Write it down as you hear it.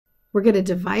We're going to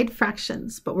divide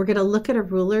fractions, but we're going to look at a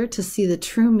ruler to see the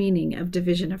true meaning of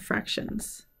division of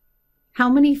fractions. How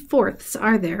many fourths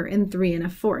are there in 3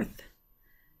 1/4?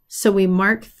 So we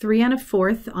mark 3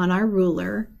 1/4 on our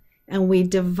ruler and we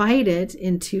divide it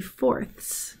into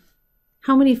fourths.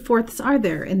 How many fourths are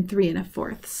there in 3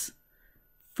 1/4?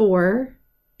 4,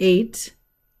 8,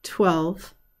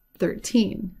 12,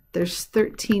 13. There's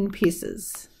 13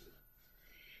 pieces.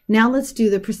 Now let's do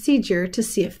the procedure to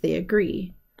see if they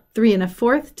agree. 3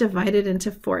 1/4 divided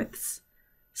into fourths.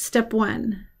 Step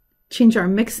 1, change our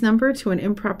mixed number to an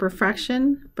improper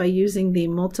fraction by using the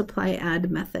multiply-add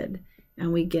method,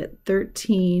 and we get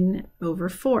 13 over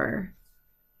 4.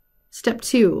 Step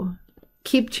 2,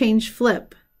 keep, change,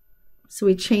 flip. So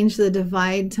we change the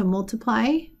divide to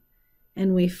multiply,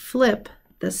 and we flip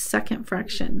the second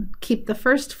fraction. Keep the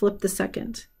first, flip the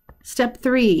second. Step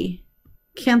 3,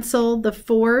 cancel the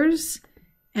 4s,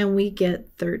 and we get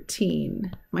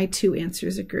 13. My two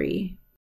answers agree.